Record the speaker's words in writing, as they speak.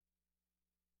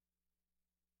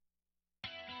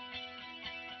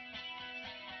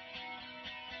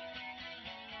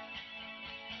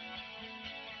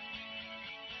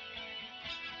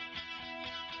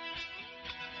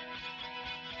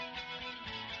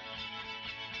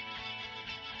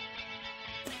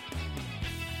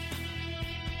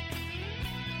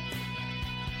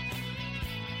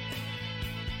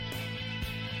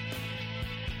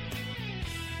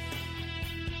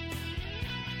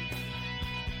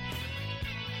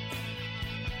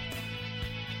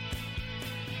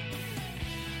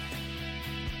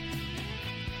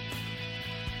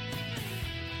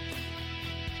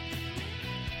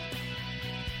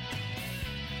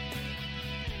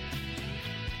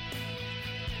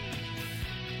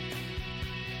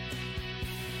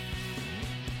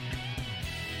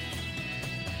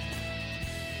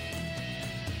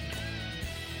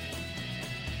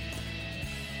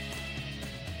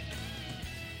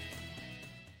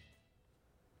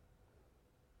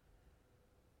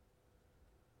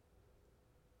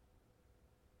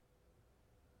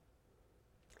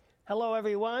Hello,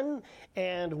 everyone,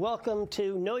 and welcome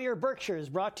to Know Your Berkshires,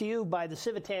 brought to you by the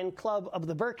Civitan Club of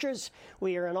the Berkshires.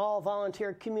 We are an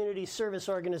all-volunteer community service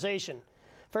organization.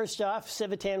 First off,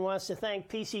 Civitan wants to thank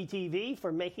PCTV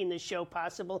for making this show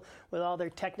possible. With all their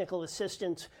technical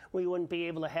assistance, we wouldn't be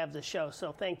able to have the show,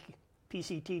 so thank you,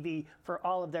 PCTV, for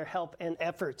all of their help and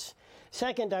efforts.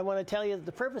 Second, I want to tell you that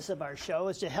the purpose of our show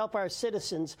is to help our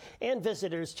citizens and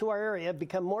visitors to our area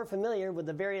become more familiar with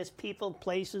the various people,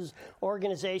 places,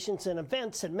 organizations, and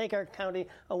events that make our county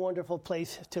a wonderful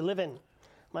place to live in.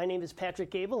 My name is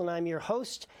Patrick Gable, and I'm your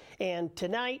host. And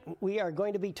tonight, we are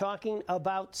going to be talking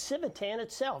about Civitan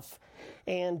itself.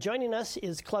 And joining us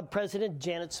is Club President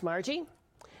Janet Smargy,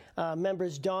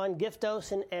 members Dawn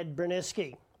Giftos and Ed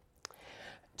Berniski.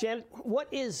 Janet, what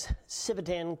is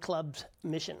Civitan Club's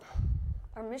mission?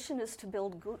 Our mission is to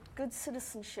build good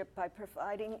citizenship by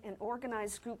providing an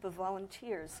organized group of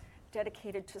volunteers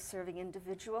dedicated to serving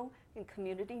individual and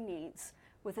community needs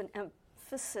with an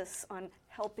emphasis on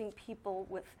helping people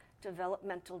with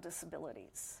developmental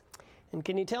disabilities. And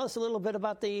can you tell us a little bit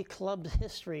about the club's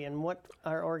history and what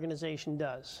our organization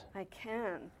does? I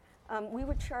can. We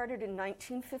were chartered in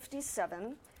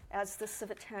 1957 as the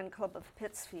Civitan Club of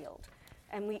Pittsfield,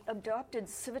 and we adopted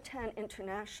Civitan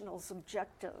International's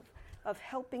objective of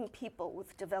helping people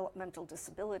with developmental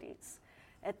disabilities.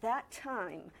 At that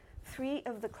time, 3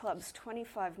 of the club's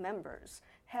 25 members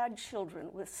had children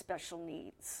with special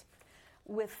needs.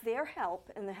 With their help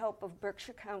and the help of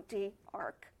Berkshire County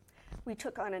ARC, we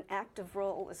took on an active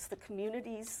role as the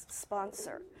community's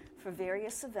sponsor for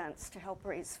various events to help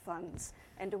raise funds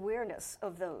and awareness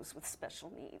of those with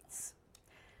special needs.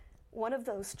 One of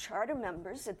those charter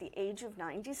members at the age of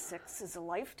 96 is a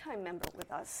lifetime member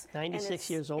with us. 96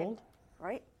 years old?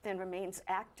 Right, and remains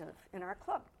active in our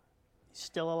club. He's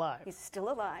still alive. He's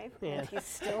still alive, Yeah. and he's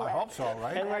still I hope so,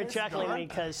 right? And we're chuckling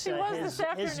because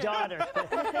his daughter,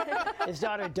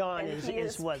 Dawn,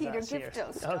 is with Peter us here.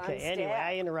 Giftos, Okay, Dawn's anyway, dad.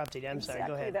 I interrupted you. I'm sorry,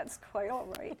 go ahead. That's quite all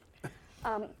right.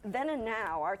 Then and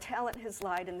now, our talent has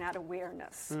lied in that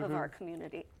awareness of our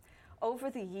community.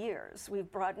 Over the years,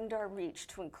 we've broadened our reach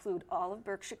to include all of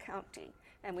Berkshire County,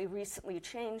 and we recently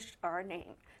changed our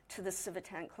name to the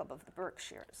Civitan Club of the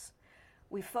Berkshires.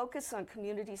 We focus on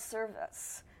community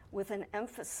service with an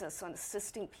emphasis on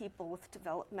assisting people with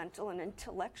developmental and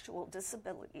intellectual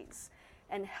disabilities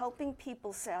and helping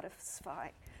people satisfy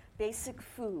basic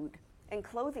food and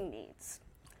clothing needs.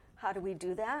 How do we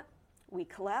do that? We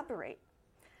collaborate.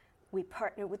 We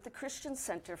partner with the Christian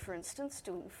Center, for instance,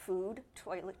 doing food,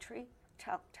 toiletry,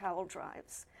 towel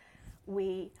drives.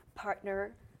 We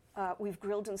partner, we've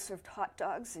grilled and served hot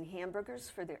dogs and hamburgers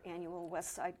for their annual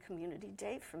West Side Community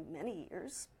Day for many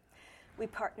years. We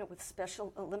partner with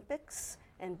Special Olympics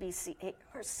and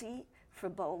BCARC for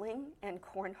bowling and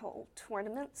cornhole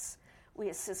tournaments. We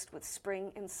assist with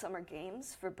spring and summer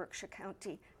games for Berkshire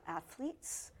County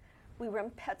athletes. We run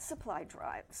pet supply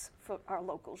drives for our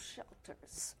local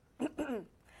shelters.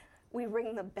 We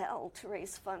ring the bell to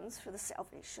raise funds for the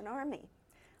Salvation Army.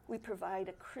 We provide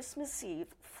a Christmas Eve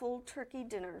full turkey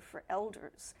dinner for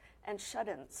elders and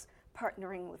shut-ins,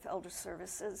 partnering with Elder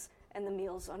Services and the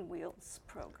Meals on Wheels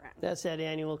program. That's that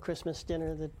annual Christmas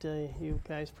dinner that you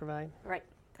guys provide? Right,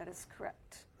 that is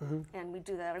correct. And we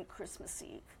do that on Christmas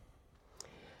Eve.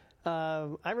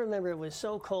 I remember it was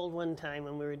so cold one time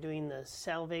when we were doing the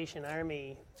Salvation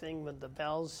Army thing with the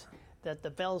bells, that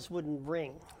the bells wouldn't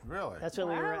ring. Really? That's when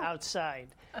we were outside.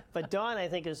 But Dawn, I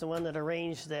think, is the one that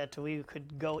arranged that we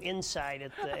could go inside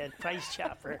at Price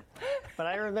Chopper. But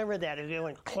I remember that. It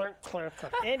went clunk, clunk,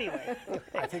 clunk. Anyway.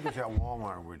 I think it was at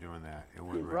Walmart we're doing that. It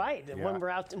would ring. Right. Yeah. When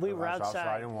we were outside.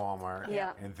 Outside in Walmart.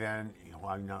 Yeah. And then,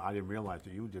 I didn't realize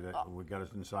that you did it. We got us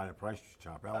inside a Price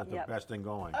Chopper. That was the best thing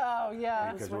going. Oh,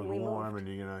 yeah. Because it was warm and,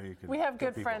 you could. We have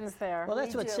good people. friends there. Well,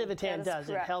 that's We what do. Civitan That is does.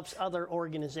 It correct. helps other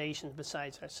organizations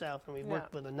besides ourselves, and we've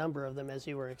worked with a number of them, as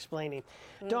you were explaining.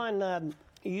 Dawn,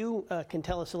 you can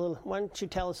tell us a little. Why don't you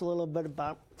tell us a little bit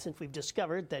about, since we've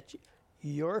discovered that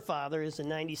your father is a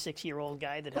 96-year-old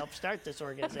guy that helped start this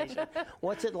organization.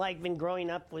 What's it like been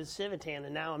growing up with Civitan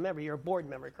and now a member? You're a board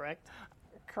member, correct?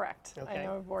 Correct. Okay. I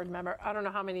know a board member. I don't know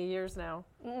how many years now.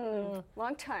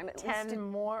 Long time, at 10 least a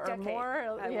more decade. or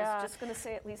more. I Yeah. was just going to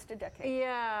say at least a decade.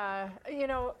 Yeah.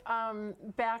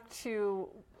 Back to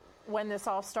when this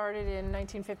all started in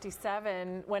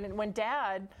 1957, when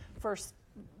Dad first,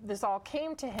 this all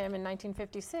came to him in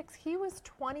 1956, he was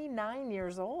 29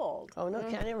 years old. Oh, no,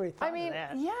 I never really thought I mean, of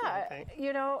that. yeah,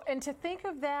 Okay. and to think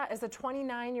of that as a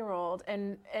 29-year-old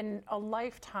and a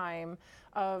lifetime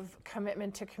of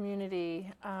commitment to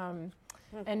community,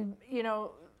 and,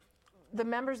 the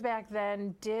members back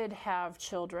then did have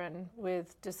children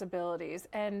with disabilities,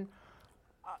 and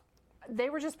they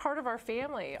were just part of our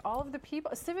family. All of the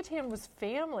people, Civitan was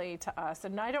family to us,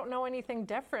 and I don't know anything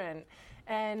different.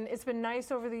 And it's been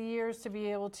nice over the years to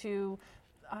be able to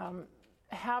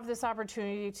have this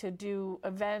opportunity to do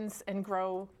events and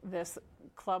grow this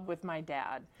club with my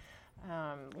dad,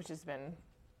 which has been.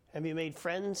 Have you made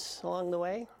friends along the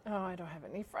way? Oh, I don't have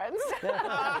any friends.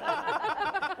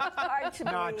 Hard to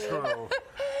Not believe. true.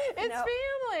 It's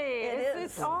family. It is.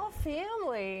 It's all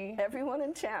family. Everyone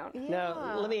in town.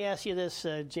 Now, let me ask you this.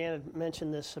 Janet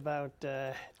mentioned this about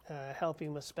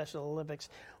helping with Special Olympics.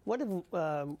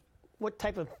 What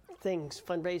type of things,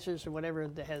 fundraisers or whatever,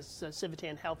 that has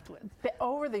Civitan helped with?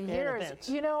 Over the years, events.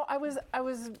 I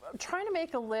was trying to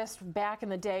make a list back in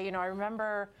the day. I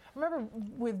remember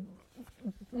with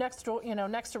next to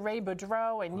Ray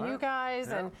Boudreau and you guys,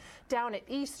 and down at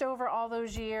Eastover all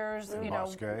those years.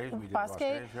 Bosquets, we did Bosquet,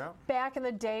 Bosquets, yeah. back in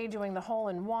the day doing the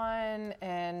hole-in-one,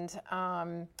 and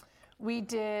we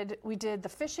did the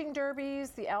fishing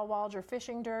derbies, the Al Waldger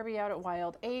Fishing Derby out at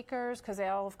Wild Acres, because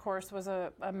Al, of course, was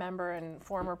a member and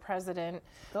former president.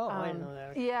 Oh, I didn't know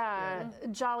that. Yeah,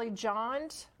 Jolly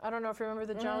Jaunt. I don't know if you remember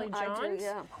the Jolly Jaunt. I do,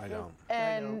 yeah. I don't.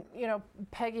 And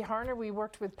Peggy Harner, we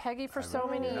worked with Peggy for so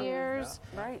many years.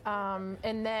 Right.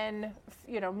 And then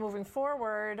moving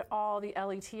forward, all the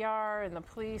LETR and the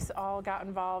police all got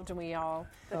involved, and we all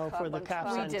For the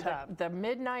cops we on did top. the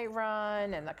midnight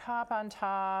run and the cop on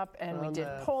top, and we On did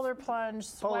the polar plunge,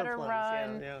 sweater plunge,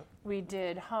 run. yeah. We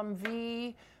did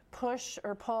Humvee, push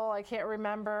or pull. I can't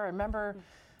remember. I remember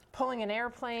pulling an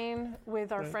airplane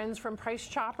with our friends from Price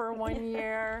Chopper one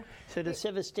year. So does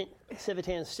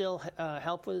Civitan still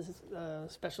help with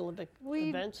Special Olympic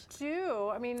events? We do.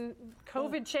 I mean,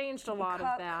 COVID changed a lot of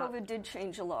that. COVID did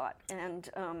change a lot, and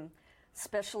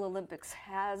Special Olympics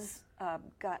has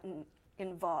gotten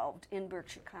involved in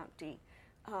Berkshire County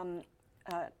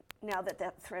now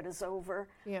that threat is over.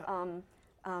 Yeah.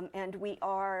 And we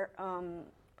are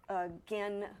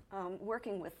again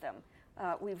working with them.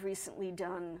 We've recently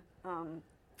done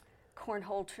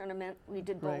cornhole tournament. We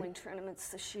did bowling tournaments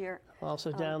this year.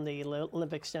 Also down the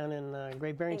Olympics down in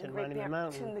Great Barrington, running the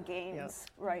mountain. the games.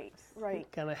 Right.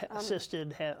 Kind of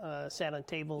assisted, sat on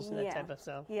tables and that type of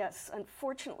stuff. Yes.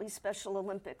 Unfortunately, Special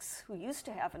Olympics, who used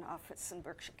to have an office in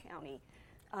Berkshire County,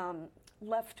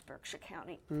 left Berkshire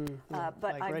County. But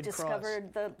like I've Red Cross.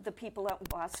 discovered the people out in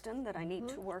Boston that I need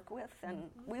to work with, and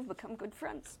we've become good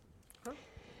friends.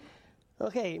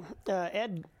 Okay,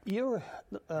 Ed, you're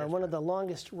one of the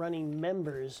longest-running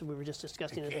members. We were just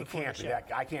discussing this It before can't the be show.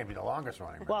 that. I can't be the longest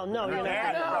running. Well, no, you're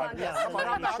Yeah, not. no, no, come on,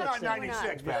 I'm not 96 then.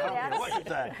 96, man. I don't care what you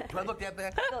say. Do I look that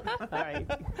bad? All right.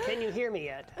 Can you hear me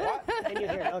yet? What? Can you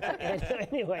hear? Okay.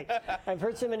 Anyway, I've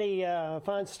heard so many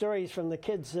fond stories from the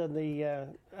kids of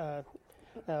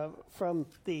from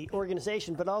the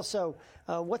organization, but also,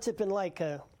 what's it been like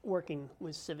working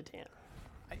with Civitan?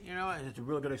 It's a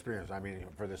really good experience. I mean,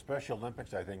 for the Special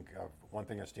Olympics, I think one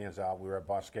thing that stands out, we were at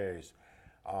Bosquets,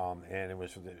 and it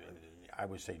was, I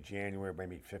would say, January,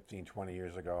 maybe 15, 20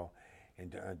 years ago,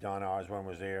 and Don Osborne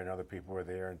was there, and other people were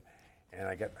there,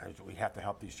 and we have to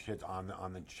help these kids on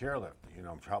the chairlift,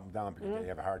 help them down because they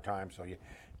have a hard time, so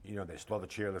they slow the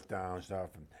chairlift down and stuff,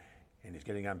 and he's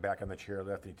getting back on the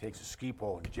chairlift, and he takes a ski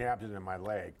pole and jabs it in my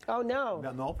leg. Oh, no.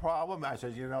 No problem. I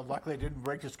said, luckily I didn't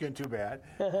break the skin too bad.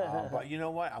 But you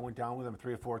know what? I went down with him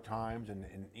 3 or 4 times, and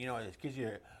it gives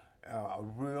you a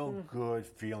real good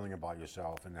feeling about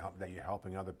yourself and that you're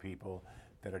helping other people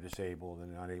that are disabled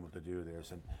and unable to do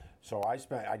this. And so I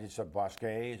did some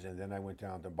Bosquets, and then I went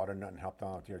down to Butternut and helped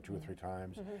out there 2 or 3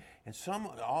 times. And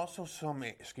some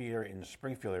ski area in the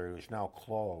Springfield area was now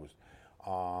closed.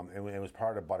 And it was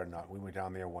part of Butternut. We went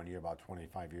down there one year about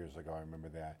 25 years ago, I remember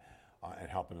that, and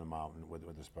helping them out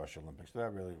with the Special Olympics. So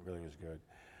that really, really was good.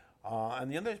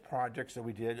 And the other projects that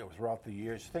we did throughout the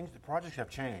years, the projects have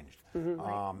changed.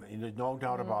 There's no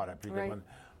doubt about it. Because when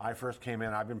I first came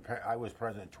in, I was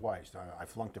president twice. I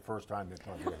flunked the first time, the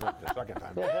second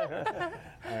time.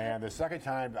 And the second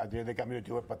time, they got me to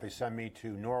do it, but they sent me to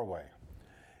Norway.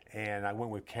 And I went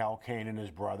with Cal Kane and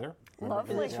his brother.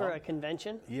 Lovely. Is this for a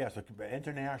convention? Yes, an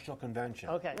international convention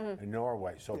in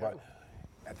Norway. So, but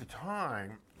at the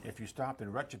time, if you stopped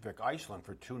in Reykjavik, Iceland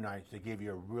for 2 nights, they gave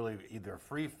you a really either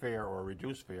free fare or a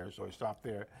reduced fare. So I stopped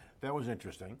there. That was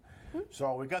interesting.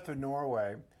 So we got to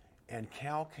Norway, and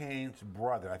Cal Kane's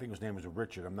brother, I think his name was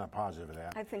Richard, I'm not positive of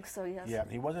that. I think so, yes. Yeah,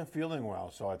 he wasn't feeling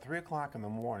well. So at 3 o'clock in the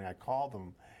morning, I called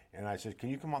him, and I said, "Can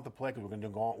you come out to play? Because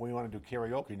we want to do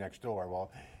karaoke next door."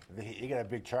 Well, he got a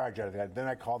big charge out of that. Then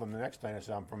I called him the next day and I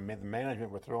said, "I'm from the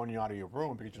management. We're throwing you out of your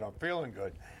room because you're not feeling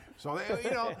good." So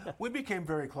we became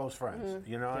very close friends.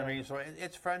 You know what I mean? So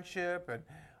it's friendship, and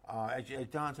As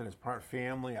Don said, it's part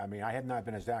family. I mean, I have not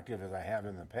been as active as I have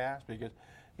in the past because,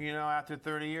 you know, after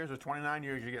 30 years or 29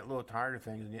 years, you get a little tired of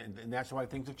things, and that's why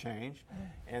things have changed.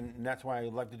 And that's why I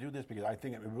like to do this, because I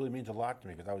think it really means a lot to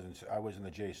me, because I was in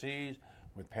the JCs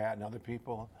with Pat and other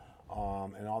people,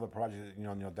 and all the projects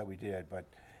that we did. But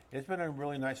it's been a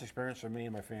really nice experience for me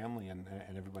and my family and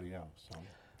everybody else. So.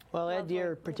 Well, Ed,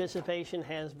 your participation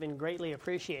has been greatly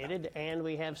appreciated, and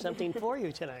we have something for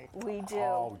you tonight. We do.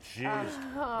 Oh, jeez.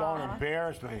 Don't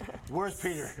embarrass me. Where's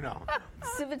Peter? No.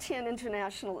 Civitan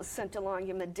International has sent along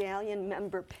your medallion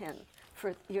member pin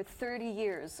for your 30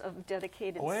 years of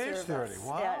dedicated service. Oh, it's 30.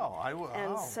 Wow.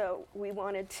 And so we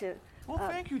wanted to Well,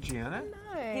 thank you, Janet.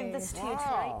 give this to you Wow.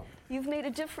 tonight. You've made a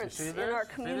difference See in this? our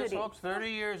See community. this, folks?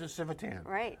 30 years at Civitan.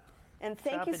 Right. And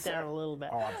thank Drop you, it down a sir. little bit.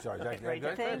 Oh, I'm sorry. Is that Right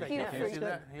good? there. Thank you Can for- see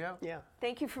that? Yeah. Yeah.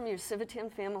 Thank you from your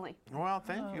Civitan family. Well,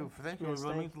 thank you. Thank you. yes, It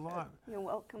really thank means a lot. You're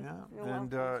welcome. Yeah. You're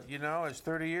And, welcome. you know, it's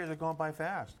 30 years have gone by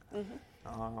fast.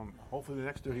 Hopefully the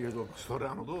next 30 years will slow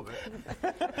down a little bit.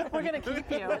 We're going to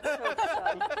keep you. Let's hope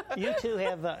so. You two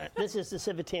have, this is the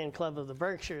Civitan Club of the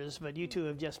Berkshires, but you two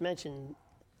have just mentioned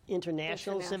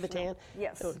International Civitan.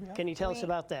 Yes. So can you tell us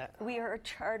about that? We are a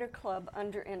charter club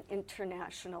under an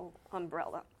international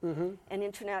umbrella. And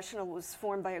International was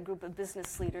formed by a group of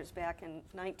business leaders back in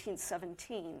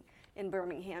 1917 in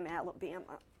Birmingham,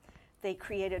 Alabama. They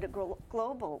created a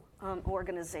global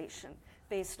organization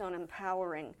based on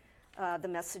empowering the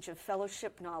message of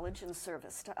fellowship, knowledge, and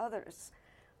service to others.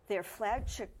 Their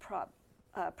flagship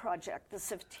project, the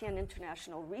Civitan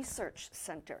International Research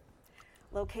Center,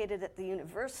 located at the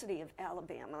University of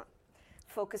Alabama,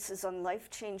 focuses on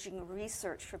life-changing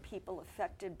research for people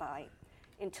affected by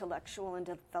intellectual and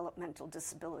developmental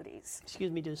disabilities.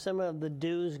 Excuse me, do some of the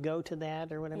dues go to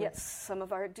that or whatever? Yes, some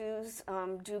of our dues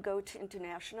do go to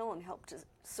International and help to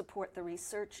support the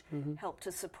research, help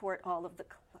to support all of the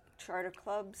charter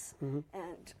clubs,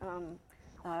 and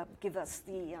give us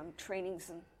the training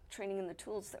and the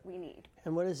tools that we need.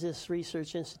 And what does this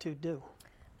research institute do?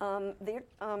 They're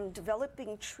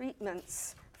developing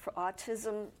treatments for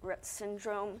autism, Rett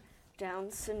syndrome, Down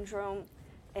syndrome,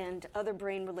 and other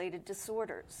brain-related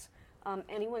disorders.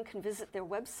 Anyone can visit their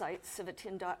website,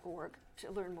 civitan.org,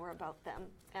 to learn more about them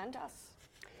and us.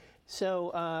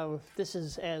 So this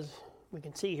is, as we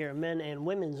can see here, a men and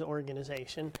women's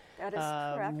organization. That is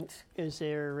correct. Is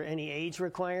there any age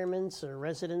requirements or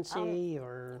residency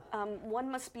or?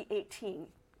 One must be 18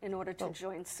 in order to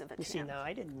join Civitan. You see, now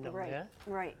I didn't know Right, that.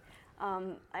 right.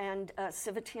 And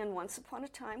Civitan, once upon a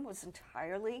time, was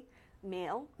entirely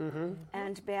male.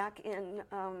 And back in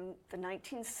the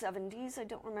 1970s, I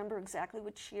don't remember exactly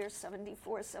which year,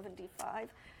 74,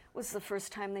 75, was the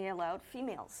first time they allowed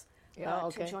females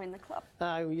to join the club.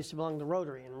 I used to belong to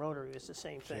Rotary, and Rotary was the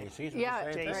same thing. JC's Yeah,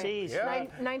 the same JC's. thing. Yeah.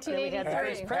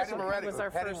 1983 Patty Moretti was our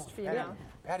Patty- first female.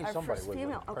 Patty Our somebody first was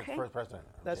female, the okay. first president.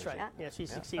 of That's JC. right. Yeah, she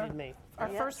succeeded me, Our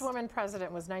Yes. first woman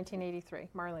president was 1983,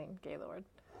 Marlene Gaylord.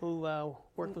 who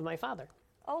worked with my father.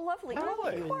 Oh, lovely.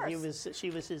 Lovely. Of course. She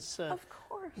was his Of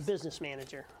course. business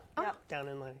manager Yep. down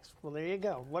in Lennox. Well, there you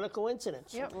go. What a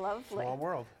coincidence. Yep. Lovely. Small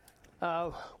world.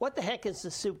 What the heck is the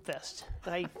Soup Fest?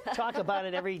 I talk about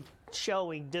it every show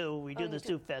we do. We do the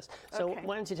Soup Fest. So Okay.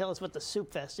 why don't you tell us what the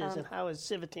Soup Fest is and how is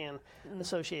Civitan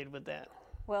associated with that?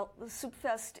 Well, the Soup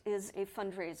Fest is a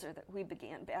fundraiser that we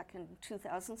began back in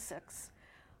 2006.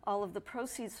 All of the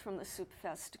proceeds from the Soup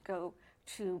Fest go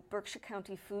to Berkshire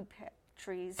County food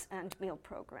pantries and meal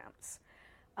programs.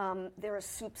 There are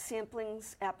soup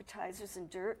samplings, appetizers, and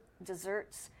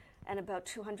desserts, and about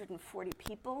 240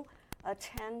 people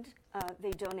attend.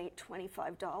 They donate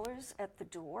 $25 at the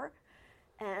door,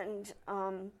 and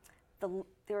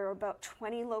there are about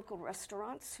 20 local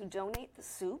restaurants who donate the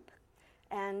soup,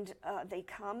 and they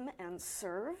come and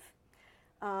serve.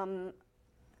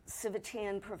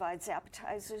 Civitan provides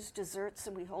appetizers, desserts,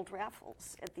 and we hold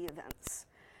raffles at the events.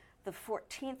 The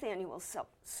 14th annual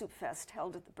Soup Fest,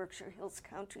 held at the Berkshire Hills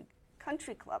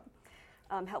Country Club,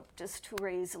 helped us to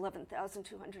raise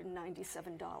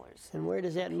 $11,297. And where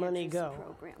does that money Pantries and go?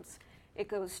 Programs. It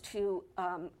goes to,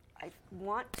 I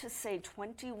want to say,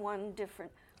 21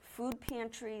 different food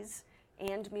pantries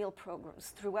and meal programs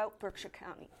throughout Berkshire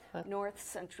County, North,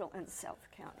 Central, and South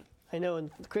County. I know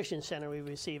in the Christian Center we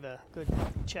receive a good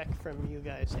check from you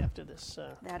guys after this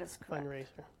That is correct.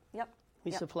 fundraiser. Yep.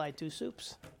 We Yep. supplied 2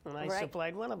 soups, and I Right.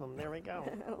 supplied one of them. There we go.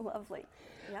 Lovely.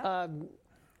 Yep.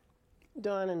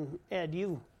 Don and Ed,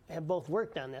 you have both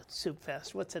worked on that Soup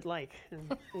Fest. What's it like?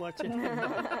 And what's it?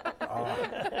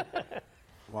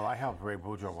 Well, I helped Ray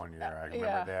Boudreaux one year. I remember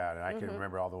Yeah. that. And I can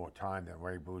remember all the time that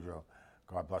Ray Boudreaux,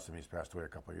 God bless him, he's passed away a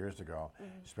couple of years ago,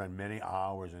 spent many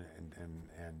hours and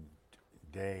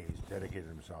days dedicated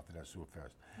himself to that Soup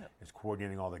Fest. It's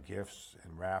coordinating all the gifts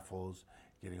and raffles,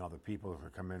 getting all the people who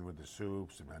come in with the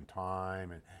soups and on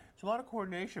time, and it's a lot of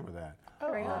coordination with that.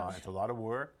 Very much. It's a lot of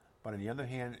work, but on the other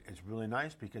hand, it's really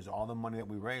nice because all the money that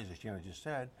we raise, as Shannon just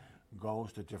said,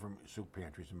 goes to different soup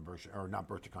pantries in Berkshire, or not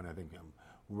Berkshire County, I think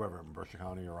wherever in Berkshire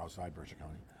County or outside Berkshire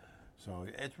County. So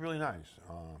it's really nice,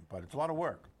 but it's a lot and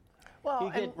Well,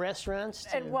 You get restaurants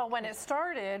to, and well, when it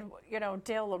started,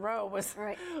 Dale LaRoe was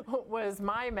Right. was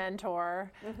my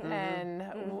mentor, and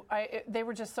they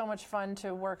were just so much fun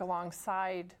to work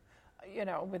alongside,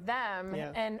 with them.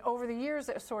 Yeah. And over the years,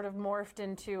 it sort of morphed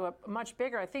into a much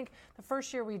bigger. I think the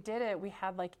first year we did it, we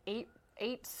had like eight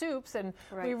soups, and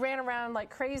we Right. ran around like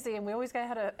crazy, and we always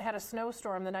had a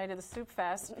snowstorm the night of the Soup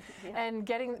Fest, and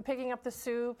picking up the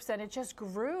soups, and it just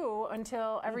grew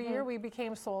until every year we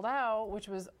became sold out, which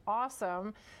was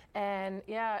awesome. And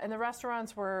and the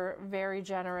restaurants were very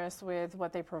generous with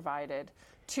what they provided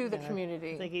to the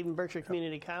community. I think even Berkshire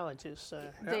Community College is.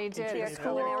 They did. contributed Their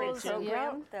culinary Schools,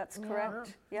 program, Yep. that's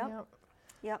correct. Yep. Yep.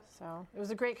 Yep. So it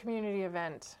was a great community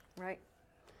event. Right.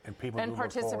 and people And do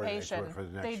look forward to participation. it for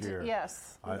the They next do- year.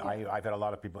 yes. I've had a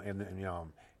lot of people in the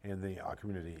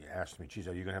community ask me, "Geez,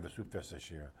 are you going to have the Soup Fest this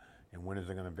year? And when is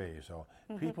it going to be?" So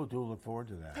people do look forward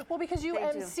to that. Well, because you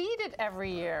They do. emceed it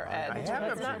every year, Ed. I have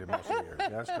That's not- emceed it most of the years.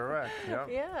 That's correct. Yep.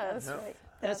 Yes. Yep. Right.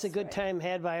 That's a good right. time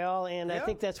had by all, and I Yeah.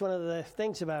 think that's one of the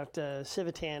things about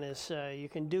Civitan is you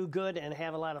can do good and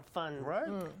have a lot of fun Right.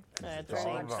 at the It's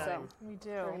all same about- time. We do.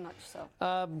 Very much so.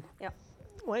 Yep.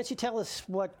 Why don't you tell us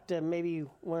what maybe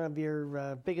one of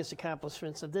your biggest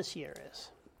accomplishments of this year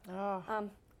is?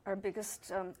 Our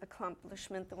biggest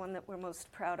accomplishment, the one that we're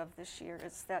most proud of this year,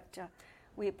 is that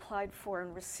we applied for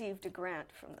and received a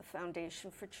grant from the Foundation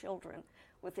for Children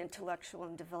with Intellectual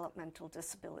and Developmental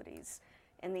Disabilities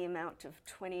in the amount of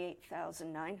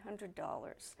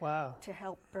 $28,900 Wow. to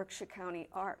help Berkshire County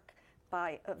ARC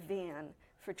buy a van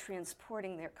for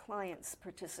transporting their clients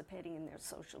participating in their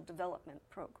social development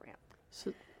program.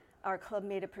 So, Our club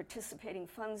made a participating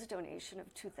funds donation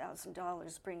of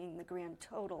 $2,000, bringing the grand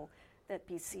total that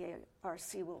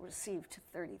BCARC will receive to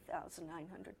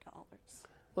 $30,900.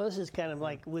 well, this is kind of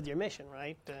like with your mission,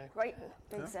 right? Right,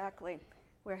 exactly.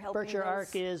 We're helping Berkshire those-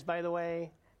 ARC is, by the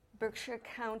way, Berkshire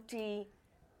County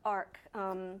ARC.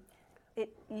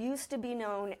 It used to be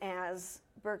known as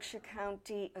Berkshire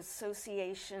County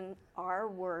Association, our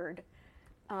word,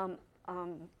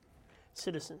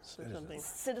 citizens or something.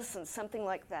 citizens, something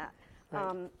like that.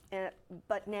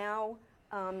 But now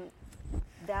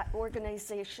that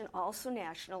organization, also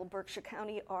national, Berkshire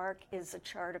County ARC is a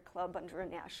charter club under a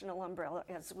national umbrella,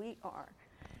 as we are.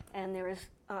 And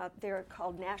they're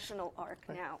called National ARC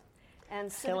now.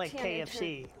 And Kind of like Civitan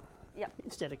KFC. Yep.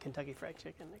 Instead of Kentucky Fried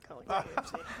Chicken, they call it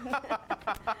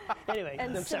KFC. Anyway,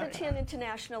 And I'm sorry. Civitan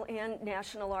International and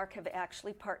National ARC have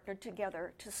actually partnered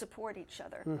together to support each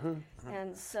other.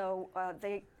 And so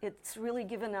it's really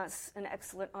given us an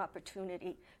excellent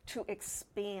opportunity to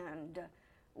expand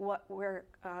what we're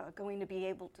going to be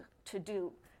able to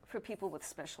do for people with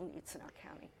special needs in our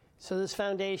county. So this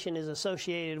foundation is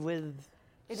associated with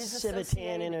It is Civitan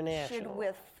associated International.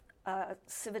 with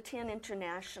Civitan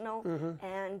International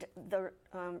and the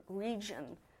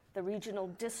regional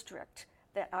district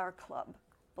that our club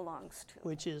belongs to.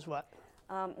 Which is what?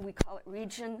 We call it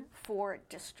Region 4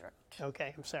 District.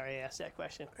 Okay, I'm sorry I asked that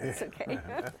question. It's okay.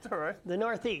 That's all right. The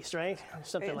Northeast, right?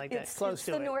 Something like that, It's close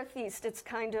to the it. Northeast. It's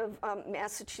kind of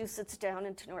Massachusetts down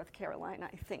into North Carolina,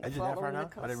 I think. Is it that far following the now?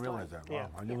 I didn't realize coastline. that.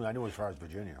 Wow. Yeah. I knew as far as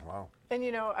Virginia. Wow. And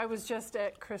I was just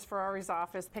at Chris Ferrari's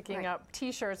office picking Right. up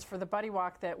T-shirts for the Buddy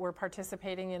Walk that we're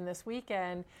participating in this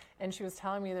weekend, and she was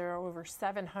telling me there are over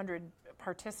 700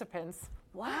 participants.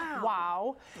 Wow.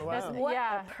 Wow. That's- What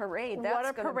a parade What that's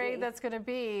a gonna parade be. that's going to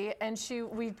be. And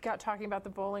we got talking about the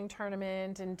bowling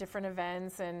tournament and different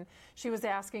events, and she was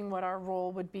asking what our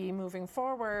role would be moving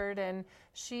forward, and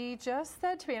she just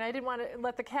said to me, and I didn't want to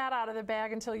let the cat out of the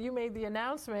bag until you made the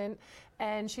announcement,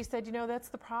 and she said, that's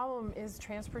the problem is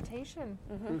transportation,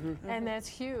 and that's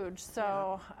huge.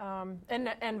 So,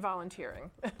 and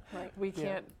volunteering. Right. We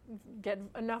can't get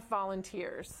enough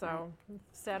volunteers, so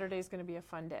Saturday's going to be a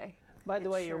fun day. By the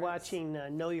way, you're sure is.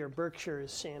 watching Know Your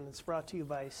Berkshires, and it's brought to you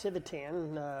by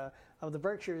Civitan of the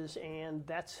Berkshires, and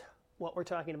that's what we're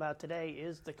talking about today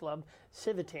is the club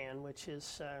Civitan, which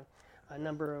is a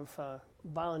number of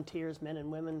volunteers, men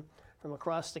and women from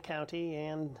across the county,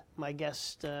 and my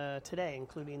guest today,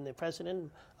 including the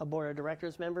president, a board of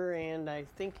directors member, and I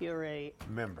think you're a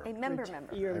Member. A member.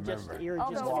 You're A just member. you're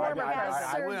Although just former I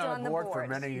president went served on on the the board for boards.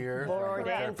 many years. board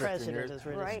like and 15 president, years. as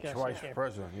we're Right. discussing Twice here.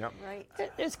 president, yep. Right.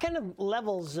 It's kind of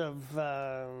levels of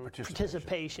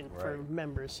participation for Right.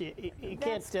 members. You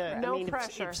That's can't. correct. No I mean,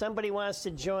 pressure. if somebody wants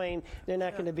to join, they're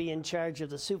not going to be in charge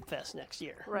of the Soup Fest next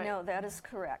year. Right. No, that is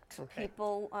correct. Okay.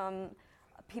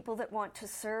 People that want to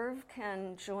serve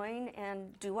can join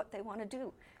and do what they want to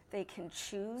do. They can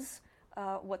choose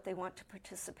what they want to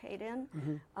participate in.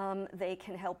 They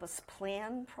can help us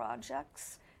plan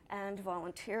projects and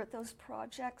volunteer at those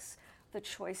projects. The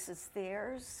choice is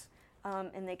theirs,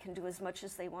 and they can do as much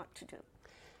as they want to do.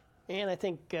 And I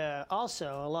think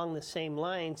also along the same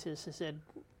lines is that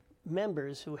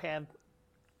members who have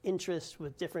interests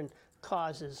with different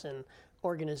causes and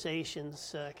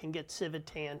organizations can get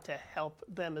Civitan to help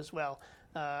them as well.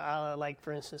 Like,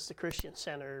 for instance, the Christian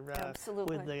Center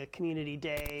Absolutely. with the Community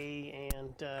Day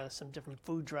and some different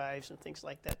food drives and things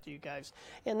like that to you guys.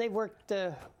 And they've worked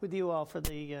with you all for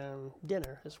the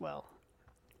dinner as well,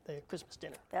 the Christmas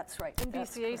dinner. That's right. And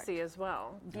That's BCAC correct. as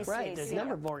well. Right, there's a BCAC.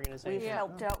 number of organizations. We've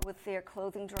helped out with their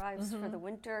clothing drives for the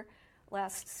winter.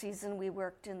 Last season, we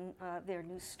worked in their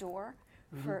new store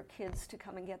for kids to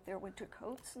come and get their winter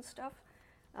coats and stuff.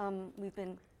 We've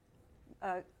been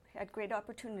had great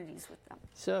opportunities with them.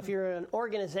 So if you're an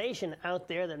organization out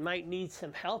there that might need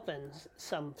some help in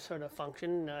some sort of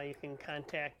function, you can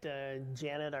contact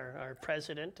Janet, our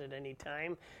president, at any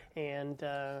time and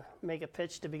make a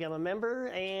pitch to become a member,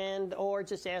 and or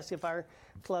just ask if our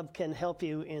club can help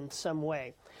you in some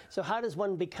way. So how does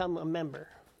one become a member?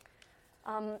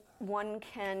 One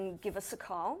can give us a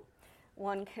call.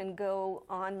 One can go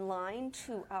online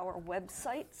to our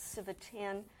website,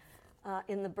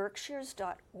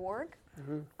 civitanintheberkshires.org.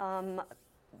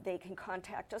 They can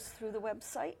contact us through the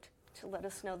website to let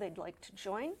us know they'd like to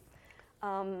join.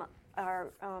 Our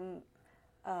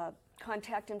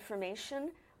contact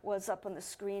information was up on the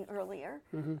screen earlier.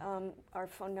 Our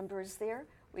phone number is there.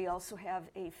 We also have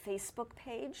a Facebook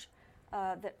page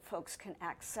that folks can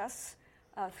access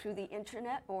through the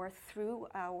internet or through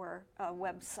our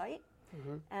website.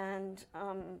 And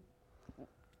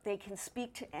they can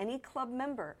speak to any club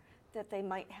member that they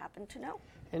might happen to know.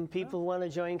 And people want to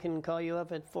join can call you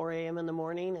up at 4 a.m. in the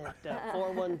morning at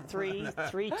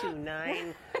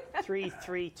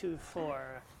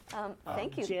 413-329-3324.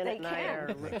 Thank you. Janet they and I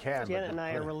are They can, Janet but- and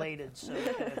I are related, so you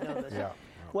should know this. Yeah.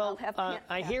 Well, I'll have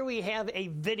I hear we have a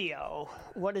video.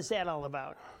 What is that all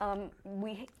about? Our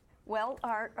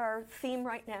theme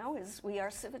right now is We Are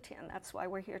Civitan. That's why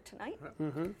we're here tonight.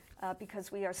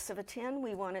 Because we are Civitan,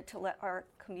 we wanted to let our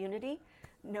community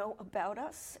know about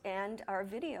us, and our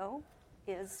video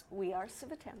is We Are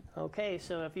Civitan. Okay,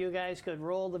 so if you guys could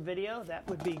roll the video, that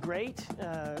would be great.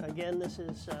 Again, this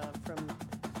is from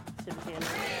Civitan.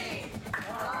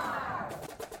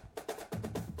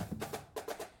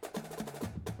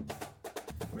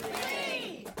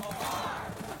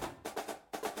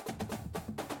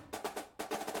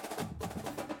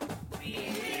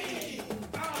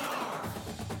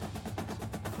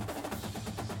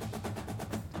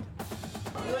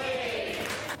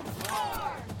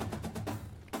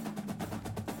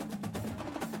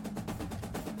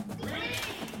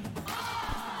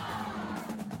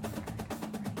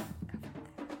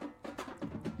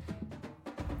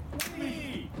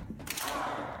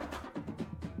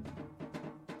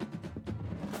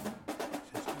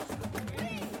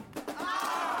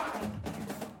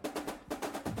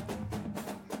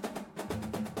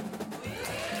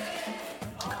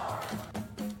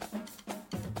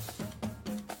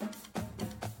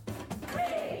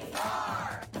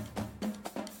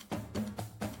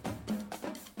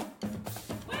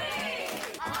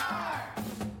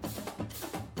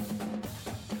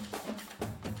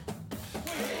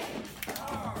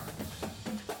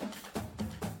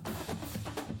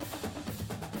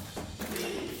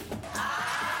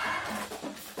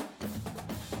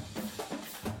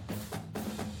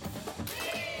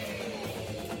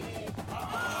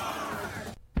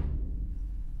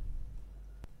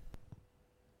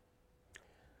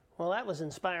 Well, that was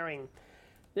inspiring.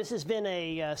 This has been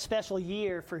a special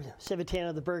year for Civitan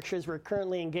of the Berkshires. We're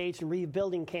currently engaged in a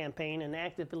rebuilding campaign and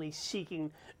actively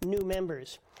seeking new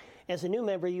members. As a new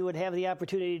member, you would have the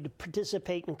opportunity to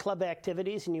participate in club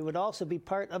activities, and you would also be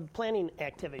part of planning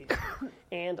activities.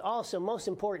 And also, most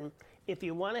important, if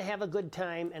you want to have a good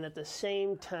time and at the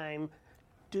same time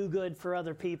do good for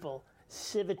other people,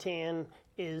 Civitan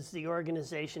is the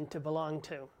organization to belong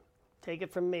to. Take it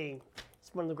from me.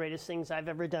 It's one of the greatest things I've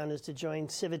ever done is to join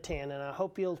Civitan, and I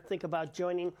hope you'll think about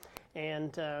joining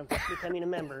and becoming a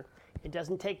member. It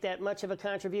doesn't take that much of a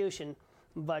contribution,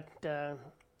 but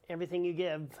everything you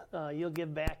give, you'll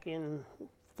give back in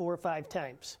 4 or 5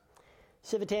 times.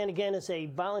 Civitan, again, is a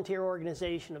volunteer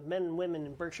organization of men and women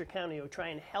in Berkshire County who try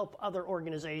and help other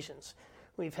organizations.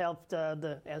 We've helped,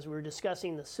 as we were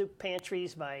discussing, the soup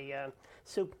pantries by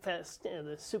Soup Fest,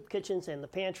 the soup kitchens and the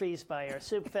pantries by our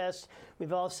Soup Fest.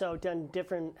 We've also done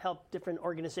helped different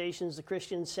organizations, the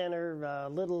Christian Center,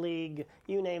 Little League,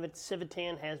 you name it.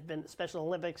 Civitan has been, Special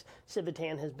Olympics,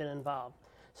 Civitan has been involved.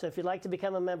 So if you'd like to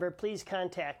become a member, please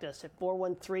contact us at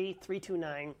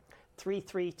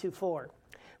 413-329-3324.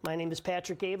 My name is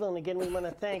Patrick Gable, and again, we want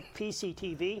to thank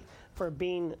PCTV for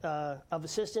being of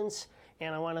assistance,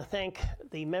 and I want to thank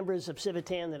the members of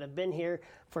Civitan that have been here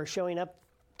for showing up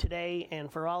today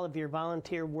and for all of your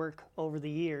volunteer work over the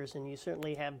years, and you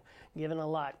certainly have given a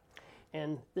lot.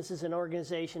 And this is an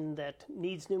organization that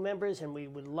needs new members, and we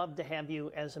would love to have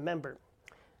you as a member.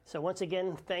 So once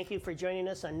again, thank you for joining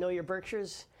us on Know Your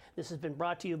Berkshires. This has been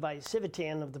brought to you by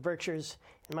Civitan of the Berkshires,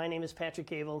 and my name is Patrick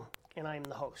Gable, and I am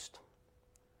the host.